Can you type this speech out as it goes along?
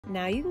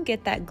Now you can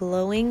get that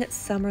glowing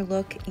summer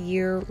look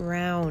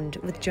year-round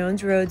with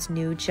Jones Road's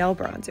new gel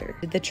bronzer.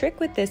 The trick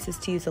with this is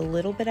to use a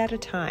little bit at a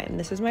time.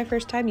 This was my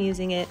first time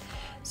using it,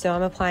 so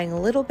I'm applying a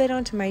little bit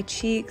onto my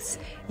cheeks.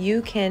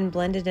 You can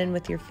blend it in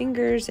with your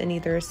fingers in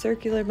either a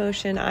circular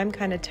motion. I'm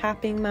kind of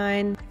tapping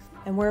mine.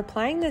 And we're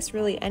applying this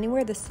really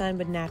anywhere the sun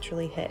would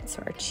naturally hit.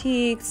 So our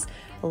cheeks,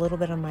 a little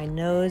bit on my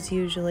nose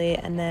usually,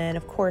 and then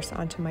of course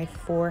onto my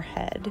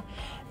forehead.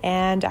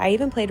 And I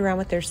even played around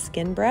with their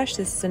skin brush.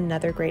 This is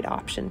another great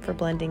option for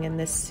blending in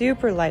this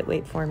super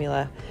lightweight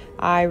formula.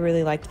 I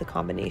really liked the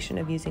combination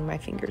of using my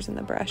fingers and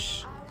the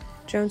brush.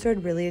 Jones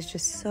Road really is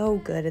just so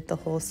good at the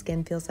whole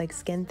skin feels like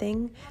skin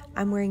thing.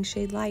 I'm wearing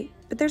shade light,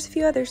 but there's a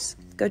few others.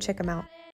 Go check them out.